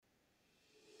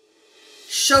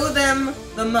Show them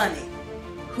the money.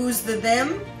 Who's the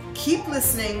them? Keep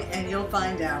listening and you'll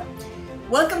find out.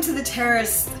 Welcome to the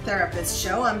Terrorist Therapist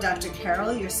Show. I'm Dr.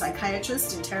 Carol, your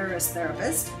psychiatrist and terrorist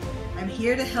therapist. I'm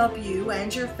here to help you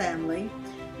and your family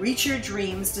reach your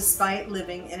dreams despite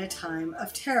living in a time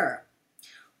of terror.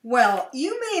 Well,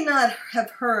 you may not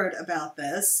have heard about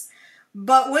this,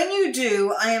 but when you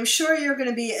do, I am sure you're going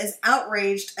to be as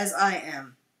outraged as I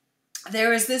am.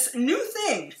 There is this new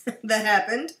thing that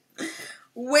happened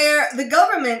where the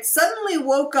government suddenly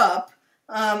woke up,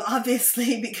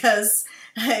 obviously because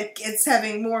it's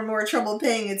having more and more trouble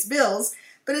paying its bills,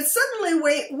 but it suddenly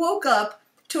woke up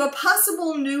to a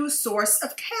possible new source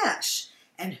of cash.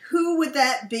 And who would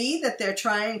that be that they're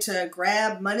trying to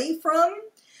grab money from?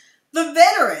 The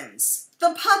veterans,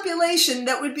 the population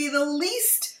that would be the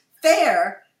least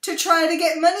fair to try to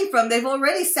get money from. They've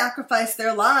already sacrificed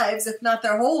their lives, if not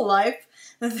their whole life,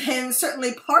 and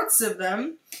certainly parts of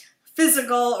them,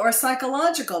 physical or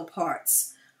psychological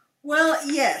parts. Well,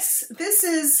 yes, this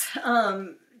is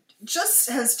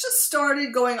has just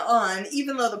started going on,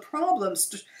 even though the problem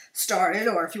started,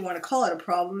 or if you want to call it a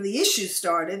problem, the issue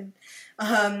started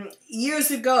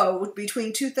years ago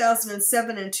between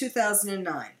 2007 and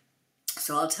 2009.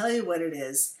 So I'll tell you what it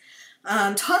is.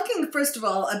 Talking, first of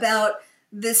all, about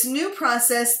this new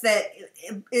process that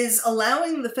is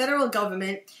allowing the federal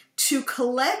government to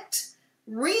collect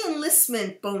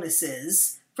re-enlistment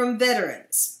bonuses from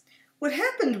veterans. What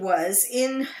happened was,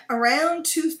 in around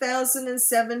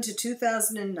 2007 to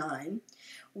 2009,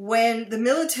 when the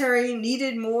military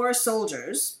needed more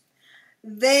soldiers,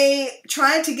 they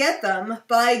tried to get them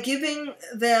by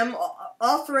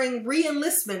offering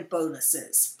re-enlistment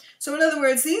bonuses. So in other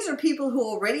words, these are people who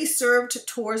already served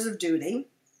tours of duty,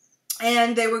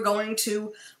 and they were going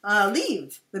to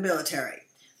leave the military.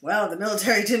 Well, the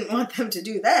military didn't want them to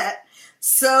do that,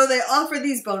 so they offered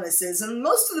these bonuses, and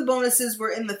most of the bonuses were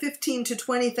in the $15,000 to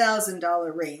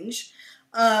 $20,000 range.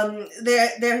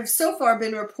 There have so far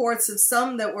been reports of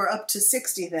some that were up to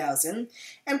 $60,000,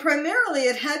 and primarily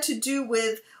it had to do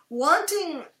with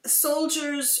wanting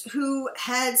soldiers who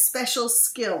had special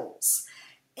skills.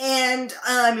 And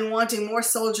wanting more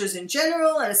soldiers in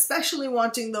general, and especially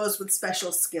wanting those with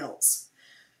special skills.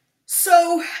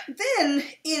 So then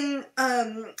in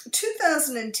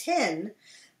 2010,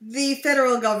 the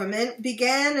federal government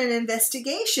began an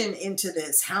investigation into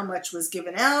this. How much was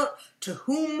given out? To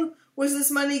whom was this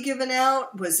money given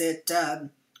out? Was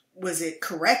it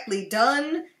correctly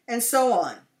done? And so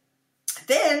on.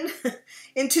 Then,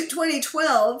 in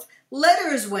 2012,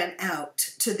 letters went out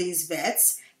to these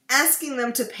vets asking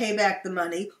them to pay back the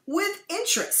money with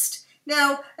interest.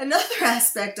 Now, another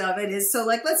aspect of it is, so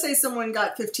let's say someone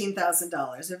got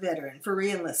 $15,000, a veteran, for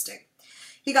re-enlisting.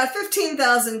 He got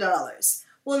 $15,000.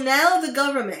 Well, now the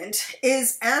government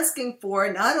is asking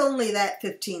for not only that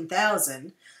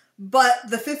 $15,000, but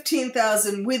the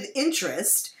 $15,000 with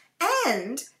interest,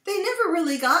 and they never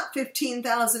really got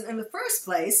 $15,000 in the first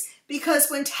place because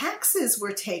when taxes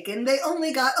were taken, they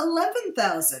only got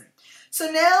 $11,000. So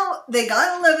now they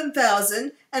got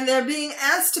 $11,000 and they're being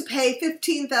asked to pay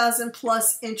 $15,000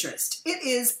 plus interest. It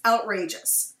is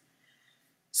outrageous.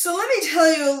 So let me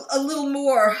tell you a little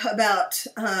more about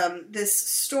this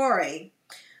story.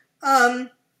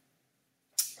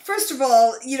 First of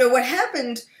all, what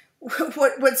happened,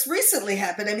 what's recently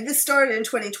happened, this started in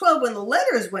 2012 when the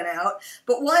letters went out,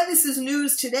 but why this is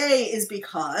news today is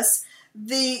because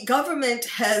the government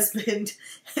has been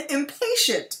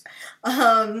impatient.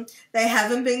 They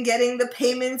haven't been getting the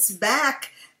payments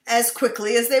back as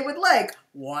quickly as they would like.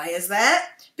 Why is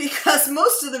that? Because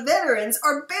most of the veterans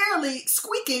are barely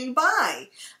squeaking by.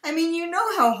 You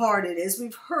know how hard it is.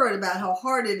 We've heard about how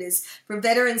hard it is for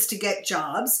veterans to get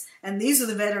jobs, and these are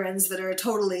the veterans that are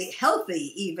totally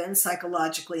healthy, even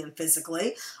psychologically and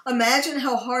physically. Imagine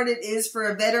how hard it is for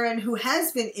a veteran who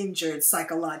has been injured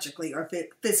psychologically or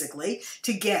physically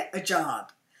to get a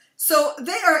job. So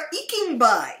they are eking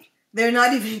by. They're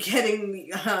not even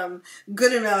getting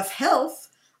good enough health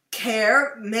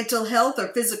care, mental health or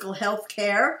physical health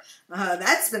care.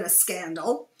 That's been a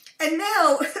scandal. And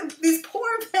now these poor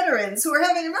veterans who are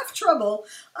having enough trouble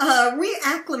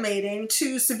reacclimating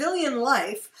to civilian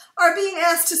life are being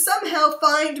asked to somehow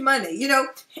find money. It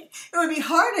would be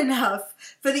hard enough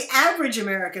for the average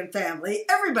American family.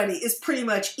 Everybody is pretty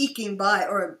much eking by,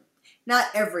 or not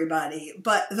everybody,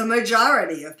 but the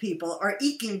majority of people are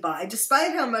eking by,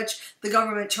 despite how much the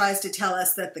government tries to tell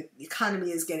us that the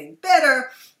economy is getting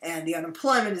better and the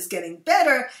unemployment is getting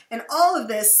better, and all of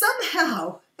this,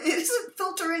 somehow it isn't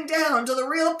filtering down to the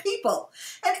real people.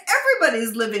 And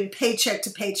everybody's living paycheck to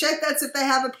paycheck. That's if they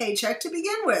have a paycheck to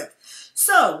begin with.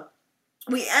 So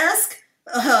we ask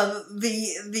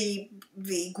the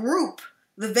group,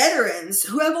 the veterans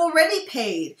who have already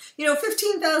paid,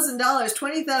 $15,000,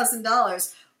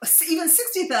 $20,000, even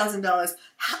 $60,000.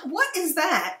 What is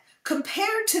that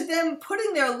compared to them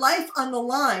putting their life on the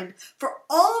line for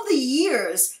all the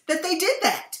years that they did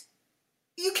that?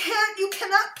 You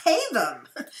cannot pay them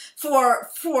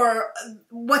for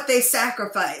what they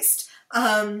sacrificed,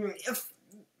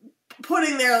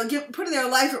 putting their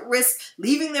life at risk,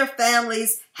 leaving their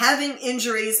families, having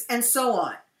injuries, and so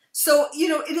on. So,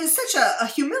 it is such a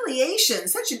humiliation,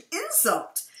 such an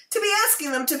insult to be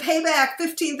asking them to pay back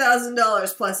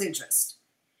 $15,000 plus interest.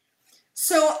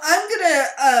 So I'm going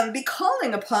to be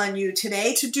calling upon you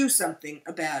today to do something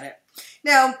about it.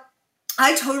 Now,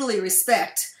 I totally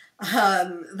respect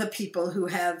the people who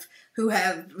have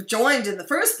joined in the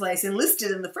first place,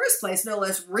 enlisted in the first place, no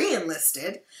less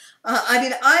re-enlisted.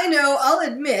 I'll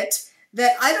admit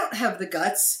that I don't have the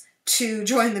guts to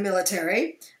join the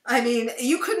military.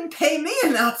 You couldn't pay me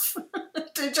enough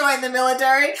to join the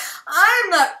military. I'm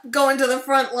not going to the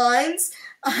front lines.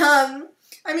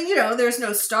 There's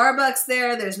no Starbucks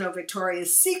there. There's no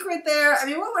Victoria's Secret there.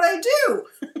 What would I do?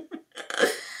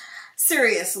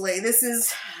 Seriously, this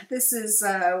is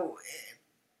the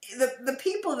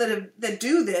people that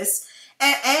do this,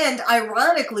 and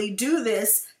ironically do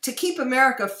this to keep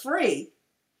America free,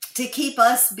 to keep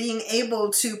us being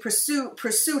able to pursue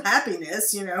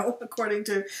happiness, according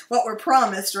to what we're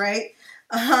promised, right?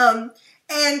 And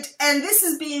this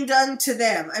is being done to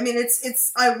them.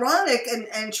 It's ironic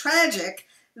and tragic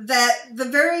that the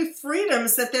very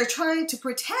freedoms that they're trying to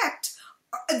protect,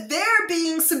 they're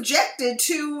being subjected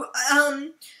to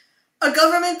a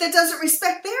government that doesn't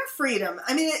respect their freedom.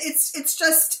 It's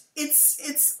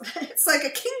like a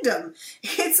kingdom.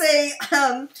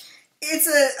 It's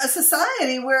a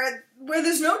society where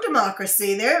there's no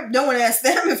democracy there. No one asked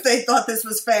them if they thought this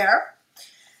was fair.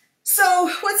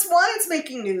 So why it's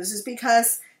making news is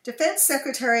because Defense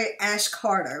Secretary Ash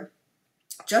Carter,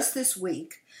 just this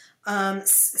week, all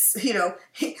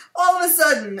of a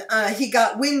sudden he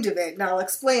got wind of it, and I'll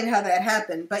explain how that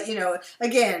happened. But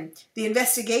again, the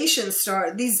investigation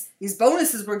started. These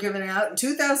bonuses were given out in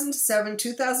 2007,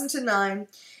 2009,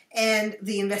 and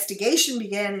the investigation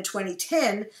began in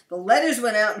 2010. The letters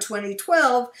went out in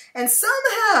 2012, and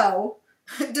somehow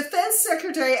Defense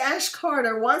Secretary Ash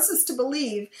Carter wants us to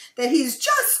believe that he's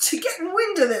just getting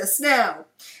wind of this now.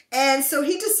 And so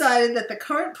he decided that the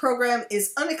current program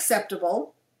is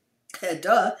unacceptable.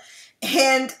 Duh.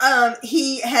 And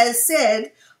he has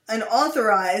said and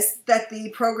authorized that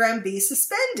the program be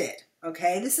suspended.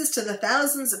 Okay, this is to the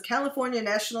thousands of California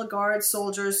National Guard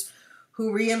soldiers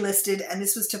who re-enlisted, and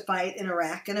this was to fight in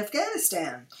Iraq and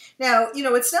Afghanistan. Now,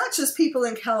 it's not just people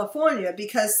in California,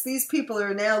 because these people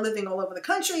are now living all over the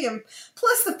country, and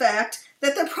plus the fact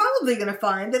that they're probably going to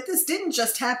find that this didn't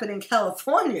just happen in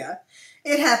California.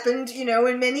 It happened, in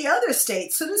many other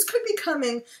states. So this could be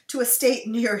coming to a state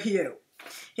near you,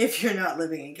 if you're not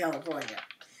living in California.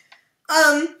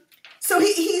 So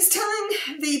he's telling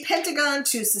the Pentagon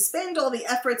to suspend all the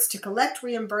efforts to collect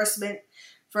reimbursement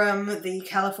from the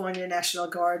California National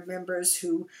Guard members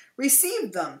who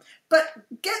received them. But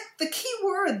get the key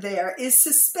word there is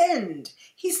suspend.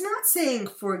 He's not saying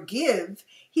forgive.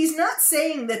 He's not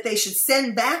saying that they should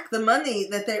send back the money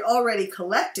that they already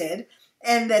collected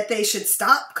and that they should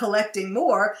stop collecting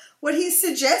more. What he's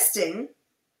suggesting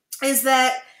is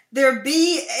that there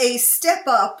be a step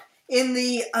up in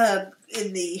the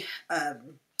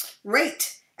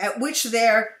rate at which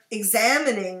they're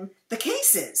examining the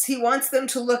cases. He wants them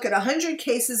to look at 100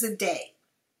 cases a day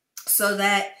so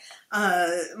that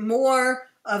more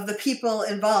of the people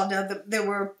involved. Now,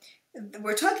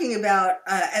 we're talking about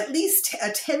at least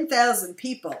 10,000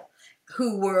 people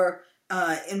who were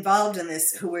involved in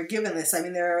this, who were given this.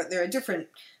 There are different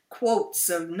quotes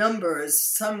of numbers.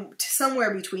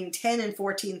 Somewhere between 10 and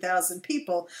 14,000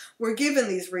 people were given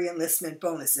these re-enlistment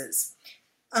bonuses.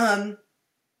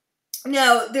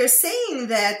 Now, they're saying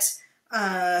that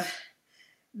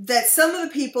some of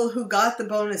the people who got the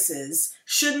bonuses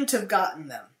shouldn't have gotten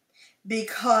them,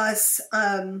 because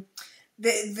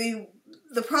the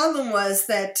problem was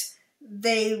that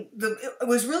it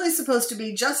was really supposed to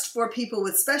be just for people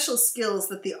with special skills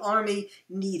that the Army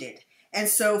needed. And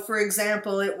so, for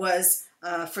example, it was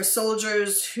for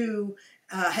soldiers who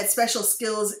had special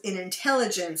skills in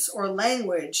intelligence or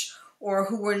language, or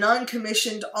who were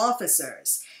non-commissioned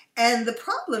officers. And the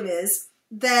problem is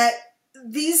that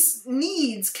these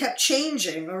needs kept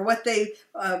changing, or what they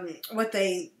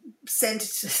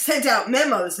sent out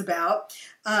memos about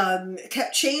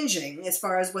kept changing as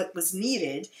far as what was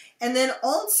needed. And then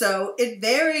also it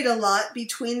varied a lot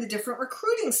between the different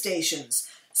recruiting stations.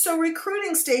 So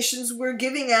recruiting stations were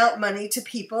giving out money to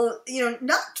people,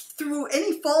 not through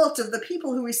any fault of the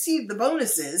people who received the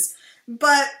bonuses,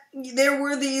 but there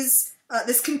were this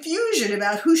confusion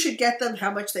about who should get them,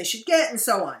 how much they should get, and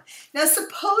so on. Now,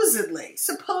 supposedly,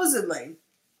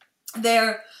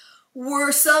 there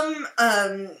were some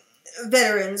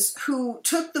veterans who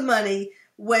took the money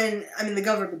when, the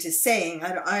government is saying,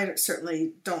 I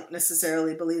certainly don't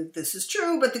necessarily believe this is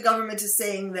true, but the government is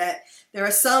saying that there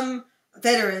are some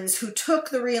veterans who took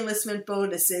the reenlistment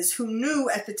bonuses who knew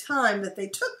at the time that they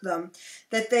took them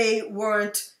that they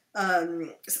weren't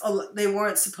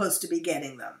supposed to be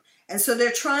getting them. And so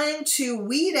they're trying to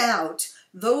weed out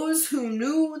those who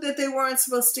knew that they weren't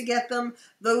supposed to get them,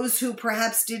 those who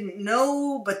perhaps didn't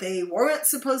know but they weren't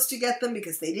supposed to get them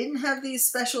because they didn't have these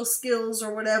special skills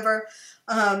or whatever.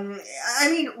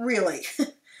 Really.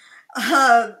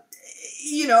 I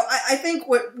think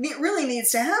what really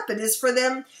needs to happen is for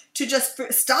them to just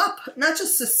stop, not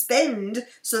just suspend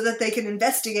so that they can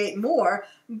investigate more,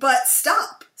 but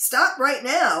stop right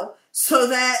now so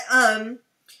that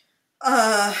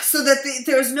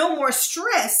there's no more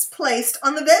stress placed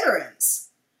on the veterans.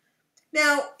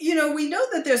 Now, we know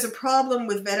that there's a problem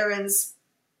with veterans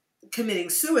committing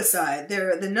suicide.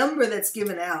 The number that's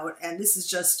given out, and this is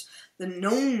just the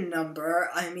known number,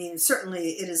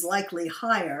 certainly it is likely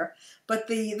higher, but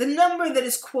the number that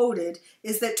is quoted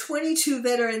is that 22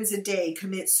 veterans a day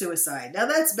commit suicide. Now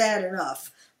that's bad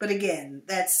enough, but again,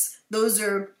 those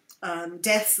are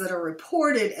deaths that are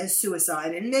reported as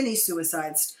suicide, and many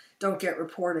suicides don't get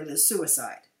reported as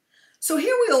suicide. So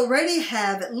here we already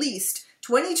have at least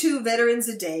 22 veterans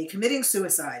a day committing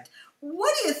suicide.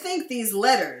 What do you think these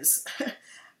letters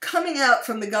coming out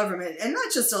from the government, and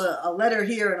not just a letter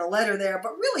here and a letter there,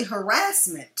 but really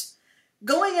harassment,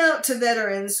 going out to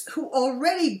veterans who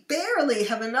already barely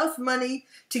have enough money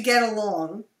to get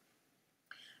along,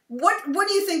 what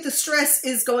do you think the stress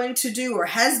is going to do or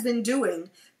has been doing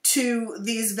to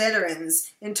these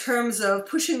veterans in terms of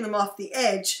pushing them off the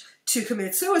edge to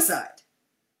commit suicide,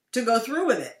 to go through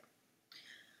with it?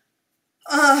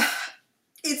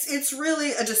 It's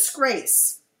really a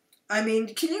disgrace. Can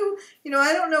you,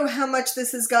 I don't know how much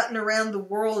this has gotten around the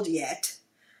world yet.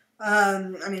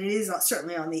 It is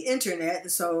certainly on the internet,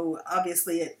 so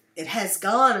obviously it has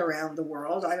gone around the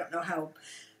world. I don't know how,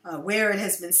 where it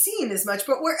has been seen as much,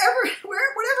 but whatever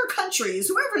countries,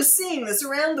 whoever's seeing this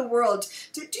around the world,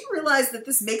 do you realize that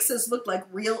this makes us look like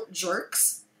real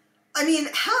jerks?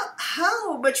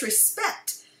 How much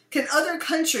respect can other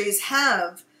countries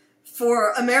have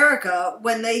for America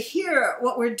when they hear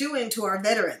what we're doing to our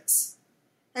veterans?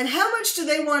 And how much do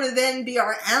they want to then be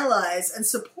our allies and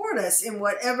support us in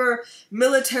whatever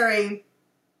military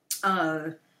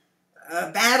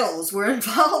battles we're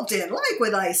involved in, like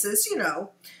with ISIS,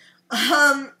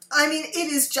 it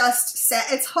is just sad.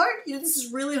 It's hard, this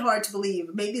is really hard to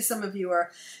believe. Maybe some of you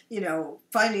are,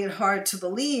 finding it hard to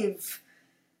believe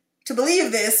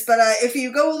this, but if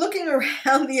you go looking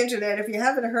around the internet, if you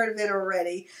haven't heard of it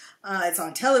already, it's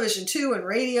on television too, and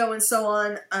radio and so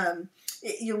on,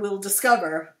 you will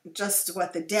discover just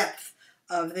what the depth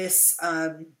of this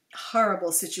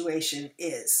horrible situation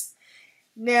is.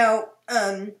 Now,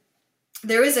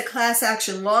 there is a class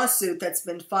action lawsuit that's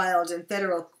been filed in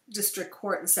federal district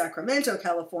court in Sacramento,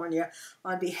 California,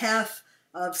 on behalf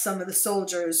of some of the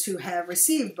soldiers who have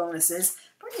received bonuses.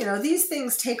 But, these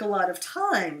things take a lot of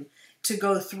time to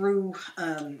go through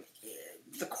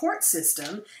the court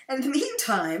system. And in the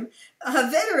meantime,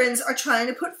 veterans are trying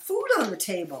to put food on the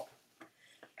table.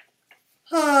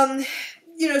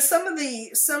 Some of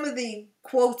the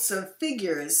quotes of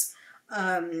figures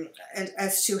and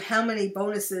as to how many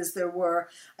bonuses there were.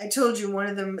 I told you one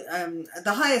of them,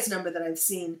 the highest number that I've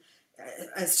seen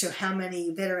as to how many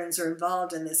veterans are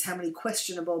involved in this, how many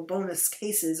questionable bonus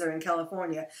cases are in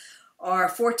California, are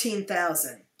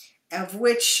 14,000. Of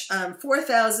which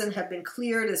 4,000 have been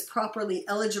cleared as properly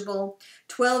eligible,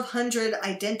 1,200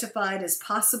 identified as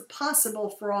possible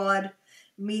fraud,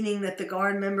 meaning that the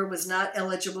Guard member was not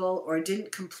eligible or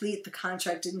didn't complete the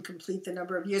contract, didn't complete the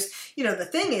number of years. The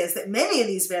thing is that many of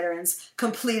these veterans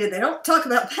completed, they don't talk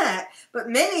about that, but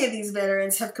many of these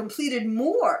veterans have completed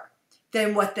more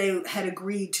than what they had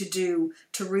agreed to do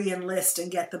to re-enlist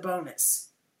and get the bonus.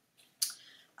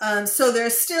 So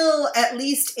there's still at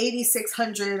least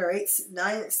 8,600 or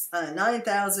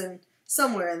 9,000,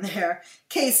 somewhere in there,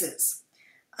 cases.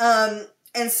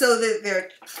 and so they're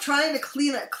trying to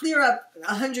clear up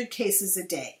 100 cases a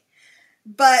day.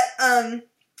 But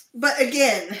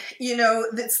again,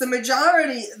 it's the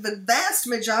majority, the vast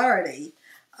majority,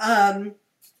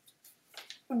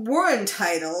 were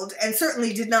entitled, and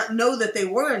certainly did not know that they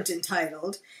weren't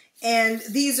entitled. And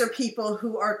these are people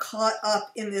who are caught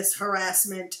up in this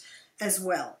harassment as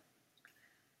well.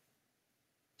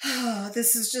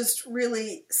 This is just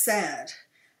really sad.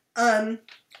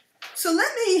 So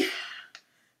let me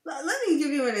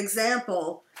give you an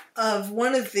example of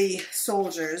one of the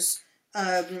soldiers,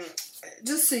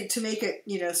 just to make it,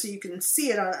 so you can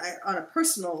see it on a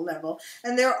personal level.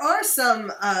 And there are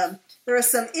some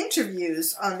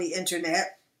interviews on the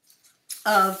internet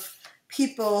of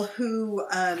people who,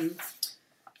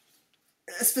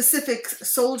 specific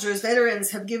soldiers,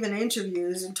 veterans, have given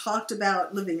interviews and talked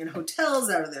about living in hotels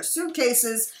out of their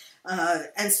suitcases,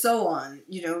 and so on.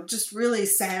 Just really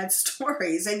sad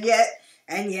stories. And yet,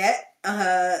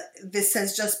 this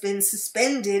has just been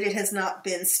suspended. It has not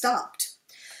been stopped.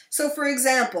 So, for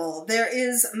example, there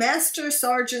is Master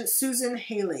Sergeant Susan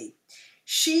Haley.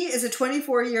 She is a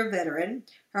 24-year veteran.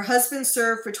 Her husband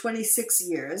served for 26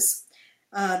 years.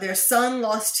 Their son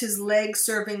lost his leg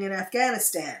serving in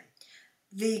Afghanistan.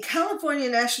 The California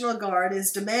National Guard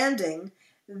is demanding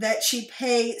that she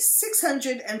pay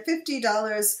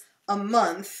 $650 a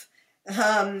month,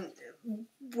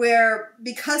 where,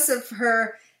 because of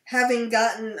her having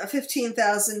gotten a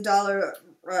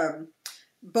 $15,000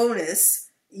 bonus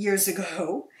years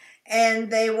ago, and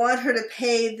they want her to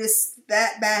pay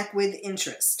that back with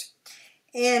interest.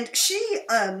 And she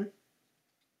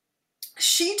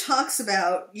talks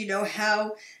about,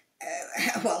 how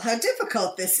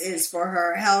difficult this is for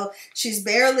her, how she's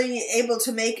barely able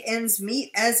to make ends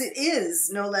meet as it is,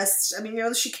 no less. I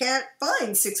mean, she can't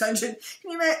find 600.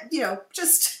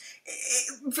 Just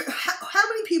how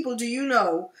many people do you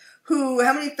know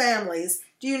how many families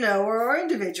do you know, or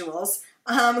individuals,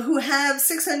 who have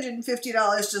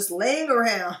 $650 just laying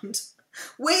around,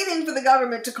 waiting for the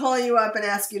government to call you up and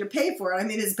ask you to pay for it? I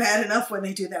mean, it's bad enough when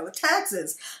they do that with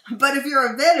taxes. But if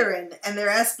you're a veteran and they're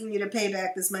asking you to pay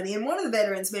back this money, and one of the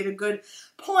veterans made a good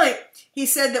point. He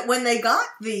said that when they got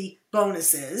the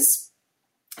bonuses,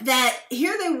 that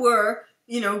here they were,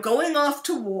 going off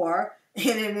to war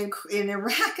in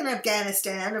Iraq and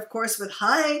Afghanistan, of course, with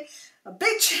a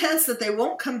big chance that they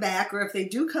won't come back, or if they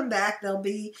do come back, they'll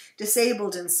be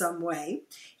disabled in some way.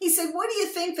 He said, what do you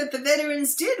think that the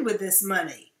veterans did with this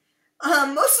money?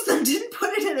 Most of them didn't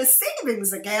put it in a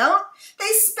savings account.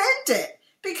 They spent it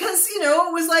because,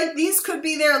 it was like these could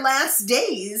be their last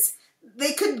days.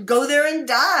 They could go there and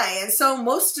die. And so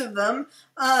most of them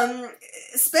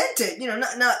spent it,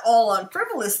 not all on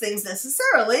frivolous things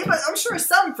necessarily, but I'm sure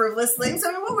some frivolous things.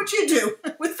 I mean, what would you do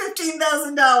with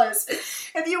 $15,000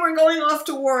 if you were going off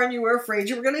to war and you were afraid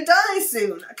you were going to die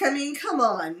soon? I mean, come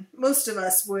on. Most of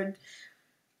us would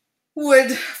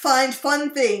find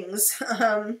fun things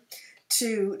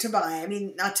to buy. I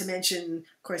mean, not to mention,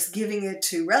 of course, giving it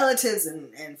to relatives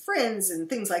and friends and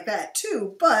things like that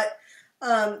too, but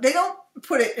they don't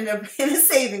put it in a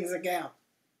savings account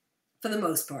for the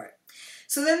most part.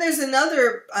 So then there's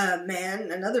another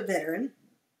another veteran,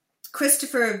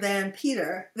 Christopher Van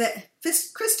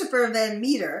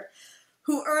Meter,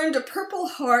 who earned a Purple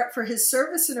Heart for his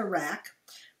service in Iraq,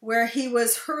 where he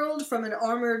was hurled from an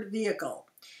armored vehicle.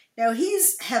 Now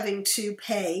he's having to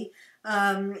pay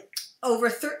over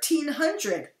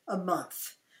 $1,300 a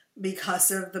month because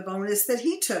of the bonus that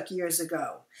he took years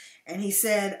ago. And he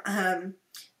said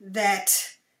that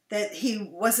he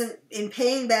wasn't, in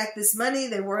paying back this money,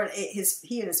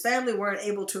 he and his family weren't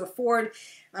able to afford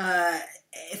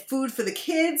food for the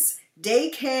kids,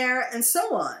 daycare, and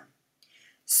so on.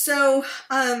 So,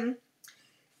 some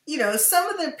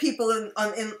of the people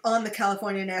on the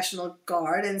California National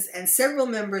Guard and several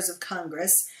members of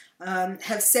Congress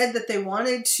have said that they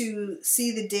wanted to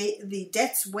see the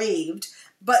debts waived,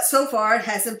 but so far it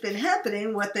hasn't been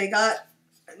happening. What they got,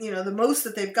 the most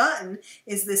that they've gotten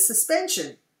is this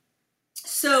suspension.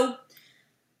 So,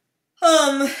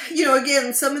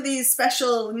 again, some of these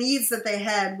special needs that they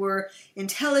had were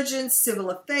intelligence,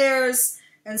 civil affairs,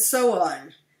 and so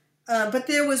on. But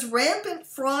there was rampant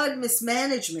fraud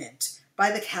mismanagement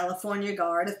by the California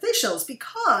Guard officials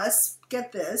because,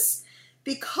 get this,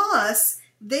 because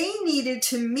they needed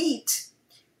to meet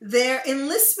their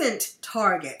enlistment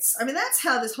targets. I mean, that's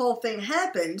how this whole thing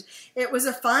happened. It was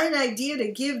a fine idea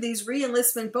to give these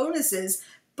re-enlistment bonuses,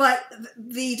 but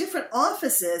the different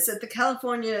offices at the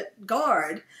California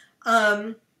Guard,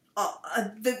 the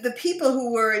people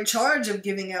who were in charge of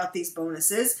giving out these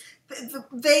bonuses,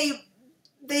 they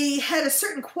they had a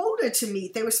certain quota to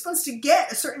meet. They were supposed to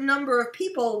get a certain number of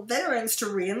people, veterans, to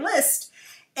re-enlist.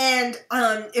 And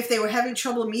if they were having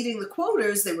trouble meeting the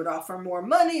quotas, they would offer more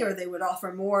money, or they would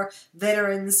offer more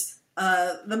veterans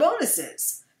the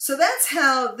bonuses. So that's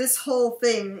how this whole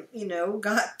thing,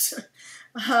 got...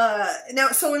 now,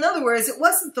 so in other words, it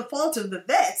wasn't the fault of the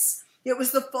vets. It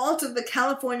was the fault of the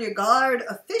California Guard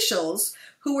officials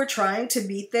who were trying to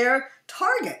meet their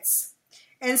targets.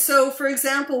 And so, for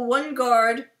example, one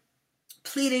guard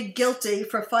pleaded guilty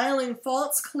for filing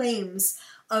false claims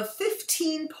of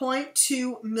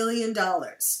 $15.2 million.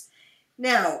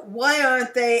 Now, why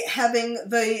aren't they having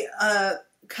the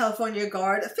California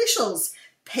Guard officials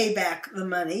pay back the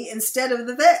money instead of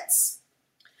the vets?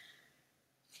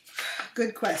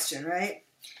 Good question, right?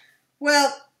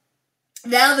 Well,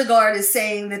 now the Guard is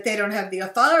saying that they don't have the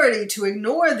authority to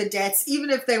ignore the debts even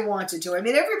if they wanted to. I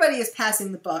mean, everybody is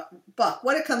passing the buck.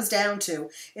 What it comes down to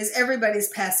is everybody's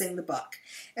passing the buck.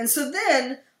 And so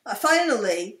then,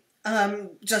 finally,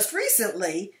 just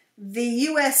recently, the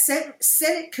U.S.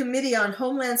 Senate Committee on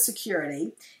Homeland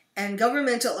Security and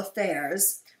Governmental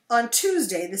Affairs on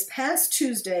Tuesday, this past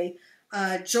Tuesday,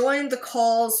 joined the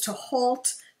calls to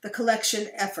halt the collection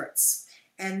efforts.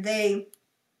 And they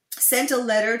sent a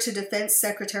letter to Defense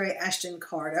Secretary Ashton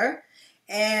Carter,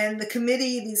 and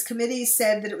these committees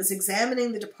said that it was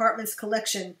examining the department's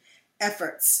collection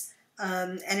efforts,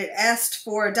 and it asked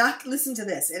for listen to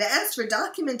this. It asked for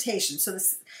documentation. So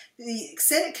the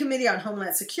Senate Committee on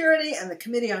Homeland Security and the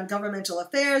Committee on Governmental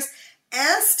Affairs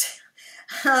asked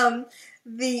for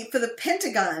the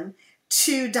Pentagon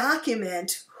to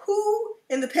document who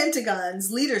in the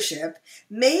Pentagon's leadership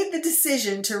made the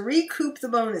decision to recoup the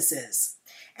bonuses,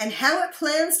 and how it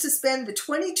plans to spend the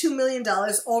 $22 million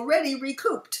already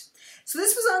recouped. So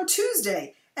this was on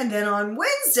Tuesday. And then on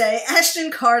Wednesday, Ashton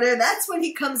Carter, that's when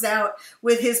he comes out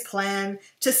with his plan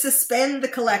to suspend the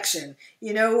collection.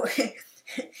 Nobody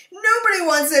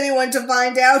wants anyone to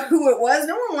find out who it was.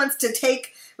 No one wants to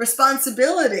take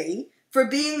responsibility for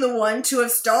being the one to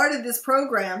have started this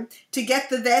program to get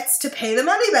the vets to pay the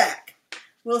money back.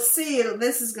 We'll see.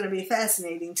 This is going to be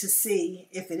fascinating to see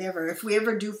if we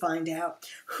ever do find out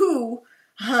whose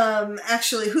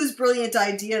brilliant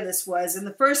idea this was in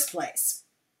the first place.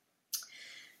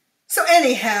 So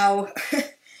anyhow,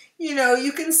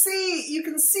 you can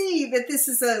see that this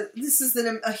is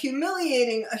a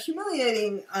humiliating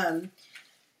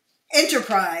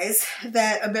enterprise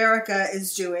that America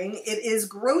is doing. It is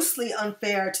grossly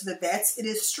unfair to the vets. It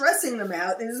is stressing them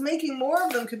out. It is making more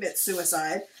of them commit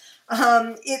suicide.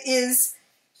 It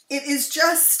is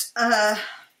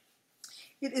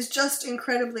just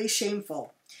incredibly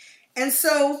shameful. And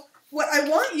so what I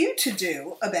want you to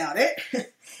do about it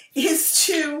is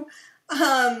to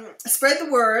spread the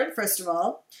word, first of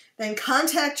all, then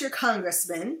contact your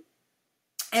congressman,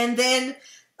 and then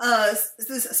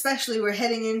especially we're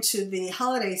heading into the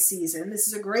holiday season. This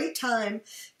is a great time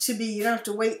you don't have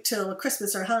to wait till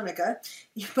Christmas or Hanukkah,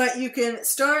 but you can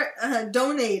start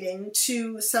donating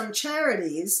to some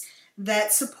charities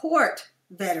that support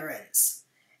veterans.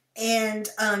 And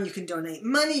you can donate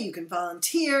money, you can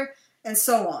volunteer, and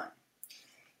so on.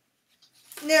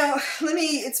 Now,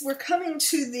 we're coming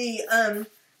to the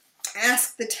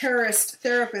Ask the Terrorist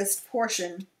Therapist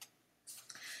portion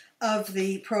of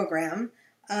the program,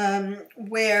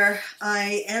 where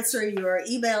I answer your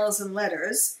emails and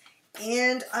letters.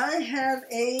 And I have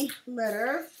an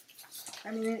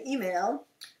email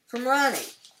from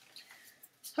Ronnie.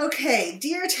 Okay,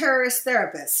 dear terrorist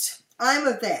therapist, I'm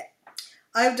a vet.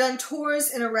 I've done tours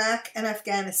in Iraq and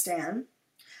Afghanistan.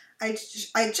 I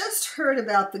just heard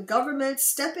about the government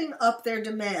stepping up their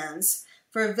demands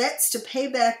for vets to pay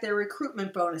back their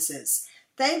recruitment bonuses.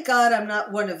 Thank God I'm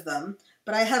not one of them,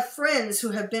 but I have friends who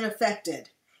have been affected.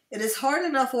 It is hard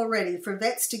enough already for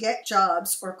vets to get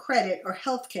jobs or credit or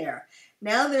health care.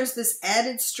 Now there's this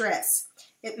added stress.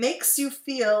 It makes you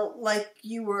feel like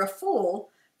you were a fool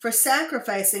for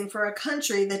sacrificing for a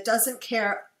country that doesn't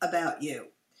care about you.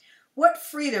 What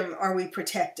freedom are we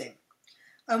protecting?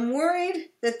 I'm worried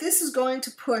that this is going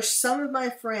to push some of my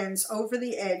friends over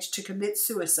the edge to commit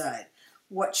suicide.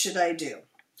 What should I do?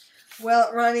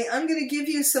 Well, Ronnie, I'm going to give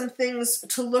you some things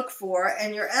to look for,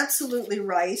 and you're absolutely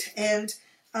right. And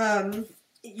it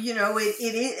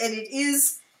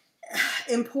is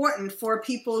important for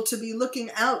people to be looking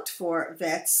out for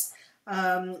vets,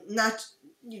 not,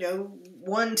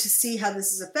 one, to see how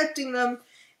this is affecting them,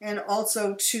 and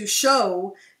also to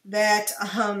show that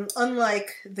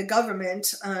unlike the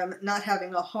government not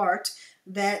having a heart,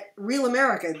 that real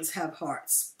Americans have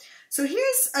hearts. So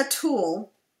here's a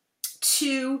tool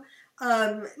to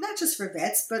not just for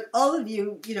vets, but all of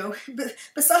you,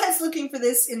 besides looking for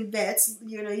this in vets,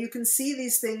 you can see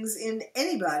these things in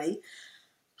anybody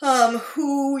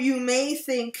who you may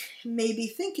be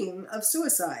thinking of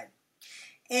suicide.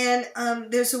 And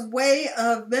there's a way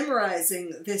of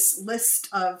memorizing this list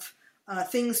of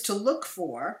things to look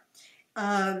for,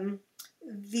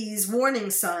 these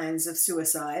warning signs of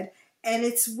suicide, and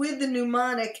it's with the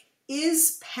mnemonic,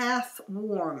 is path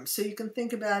warm? So you can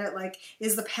think about it like,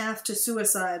 is the path to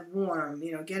suicide warm?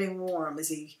 Getting warm. Is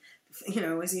he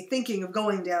thinking of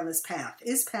going down this path?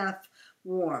 Is path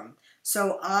warm?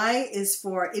 So I is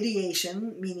for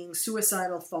ideation, meaning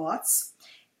suicidal thoughts.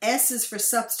 S is for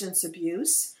substance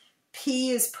abuse.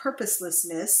 P is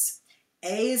purposelessness.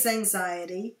 A is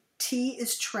anxiety. T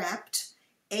is trapped.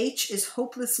 H is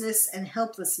hopelessness and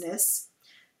helplessness.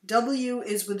 W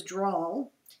is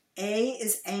withdrawal. A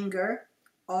is anger.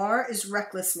 R is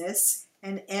recklessness.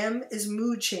 And M is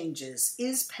mood changes.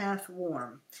 Is path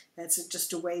warm? That's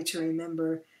just a way to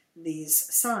remember these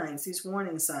signs, these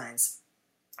warning signs.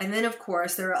 And then, of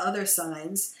course, there are other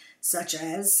signs, such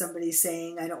as somebody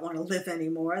saying, I don't want to live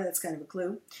anymore. That's kind of a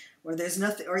clue. Or there's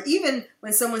nothing, or even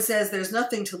when someone says there's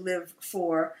nothing to live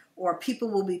for, or people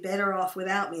will be better off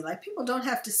without me. Like, people don't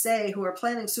have to say, who are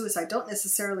planning suicide, don't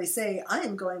necessarily say, I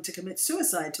am going to commit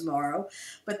suicide tomorrow,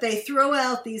 but they throw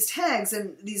out these tags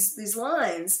and these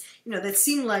lines, that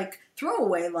seem like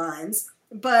throwaway lines,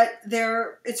 but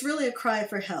it's really a cry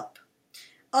for help.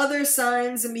 Other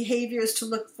signs and behaviors to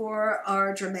look for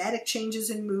are dramatic changes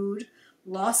in mood,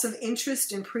 loss of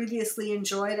interest in previously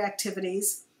enjoyed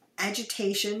activities,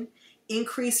 agitation,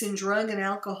 increase in drug and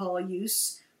alcohol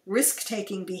use,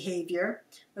 risk-taking behavior,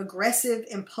 aggressive,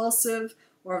 impulsive,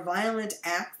 or violent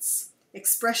acts,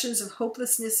 expressions of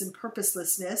hopelessness and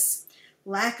purposelessness,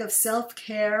 lack of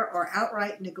self-care or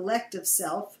outright neglect of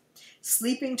self,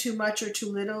 sleeping too much or too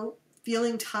little,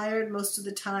 feeling tired most of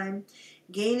the time,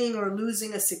 gaining or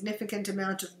losing a significant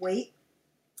amount of weight,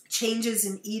 changes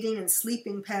in eating and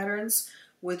sleeping patterns,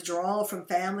 withdrawal from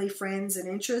family, friends, and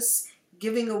interests,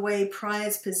 giving away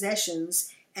prized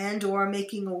possessions, and or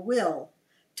making a will,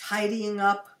 tidying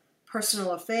up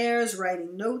personal affairs,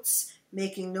 writing notes,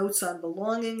 making notes on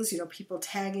belongings, people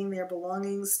tagging their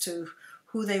belongings to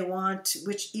who they want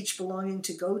each belonging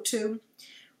to go to,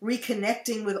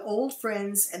 reconnecting with old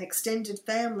friends and extended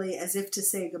family as if to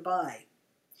say goodbye.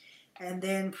 And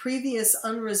then previous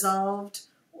unresolved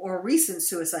or recent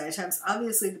suicide attempts.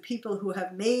 Obviously, the people who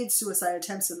have made suicide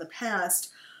attempts in the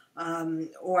past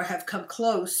or have come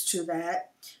close to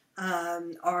that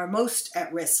are most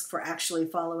at risk for actually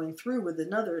following through with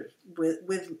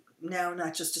with now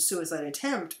not just a suicide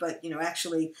attempt, but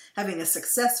actually having a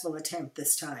successful attempt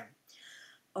this time.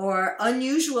 Or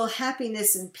unusual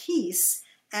happiness and peace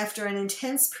after an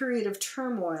intense period of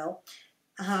turmoil.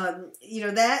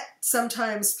 That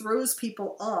sometimes throws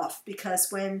people off,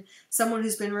 because when someone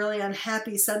who's been really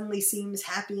unhappy suddenly seems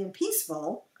happy and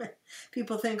peaceful,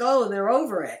 people think, oh, they're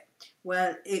over it.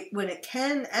 When it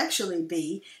can actually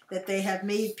be that they have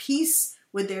made peace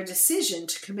with their decision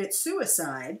to commit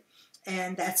suicide,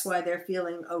 and that's why they're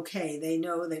feeling okay. They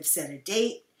know they've set a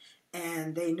date,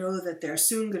 and they know that they're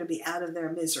soon going to be out of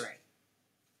their misery.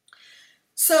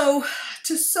 So,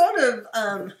 to sort of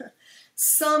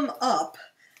sum up,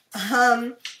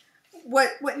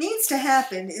 what needs to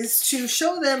happen is to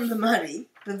show them the money,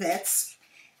 the vets,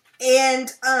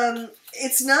 and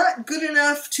it's not good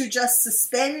enough to just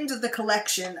suspend the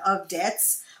collection of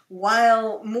debts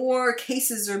while more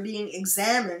cases are being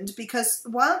examined, because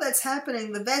while that's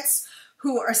happening, the vets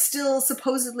who are still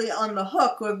supposedly on the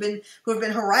hook, who have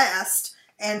been harassed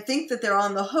and think that they're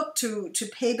on the hook to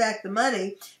pay back the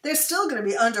money, they're still going to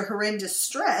be under horrendous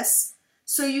stress.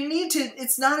 So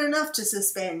it's not enough to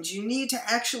suspend. You need to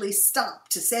actually stop,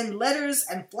 to send letters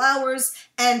and flowers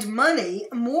and money,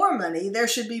 more money. There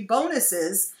should be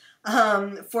bonuses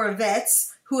for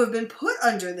vets who have been put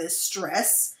under this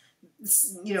stress,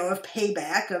 of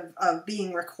payback, of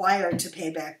being required to pay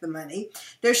back the money.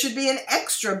 There should be an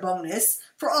extra bonus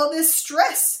for all this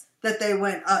stress that they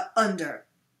went under.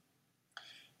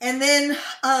 And then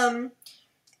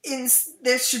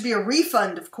there should be a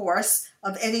refund, of course,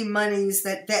 of any monies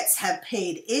that vets have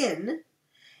paid in.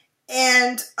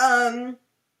 And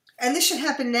this should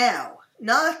happen now,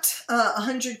 not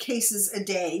 100 cases a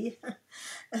day.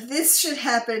 This should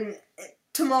happen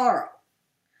tomorrow.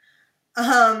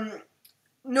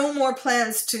 No more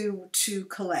plans to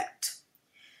collect.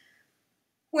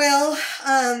 Well,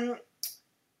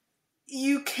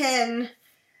 you can,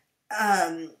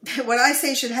 what I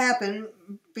say should happen,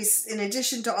 in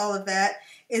addition to all of that,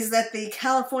 is that the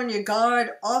California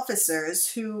Guard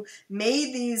officers who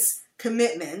made these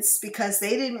commitments because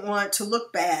they didn't want to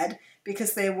look bad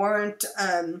because they weren't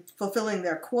fulfilling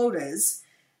their quotas.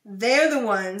 They're the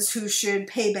ones who should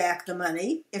pay back the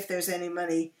money, if there's any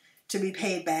money to be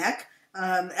paid back.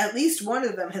 At least one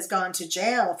of them has gone to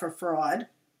jail for fraud.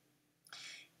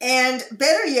 And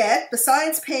better yet,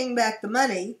 besides paying back the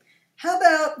money, how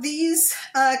about these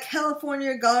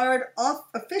California Guard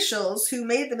officials who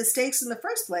made the mistakes in the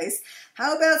first place?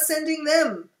 How about sending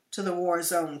them to the war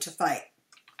zone to fight?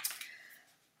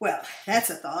 Well,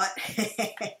 that's a thought.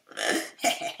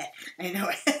 I know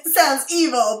it sounds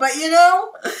evil, but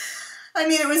I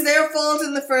mean, it was their fault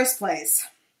in the first place.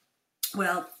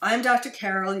 Well, I'm Dr.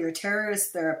 Carol, your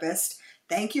terrorist therapist.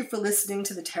 Thank you for listening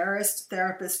to the Terrorist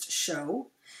Therapist Show.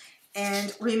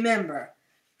 And remember,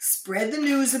 spread the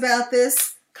news about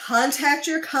this. Contact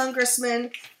your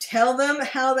congressman. Tell them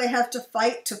how they have to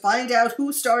fight to find out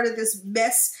who started this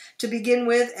mess to begin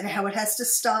with and how it has to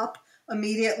stop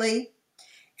immediately.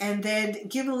 And then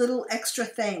give a little extra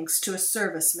thanks to a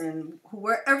serviceman.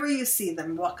 Wherever you see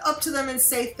them, walk up to them and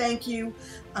say thank you.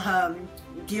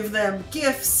 Give them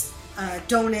gifts.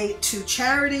 Donate to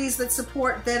charities that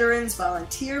support veterans.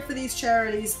 Volunteer for these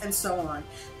charities, and so on.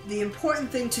 The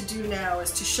important thing to do now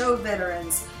is to show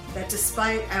veterans that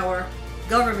despite our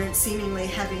government seemingly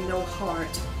having no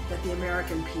heart, that the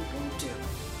American people do.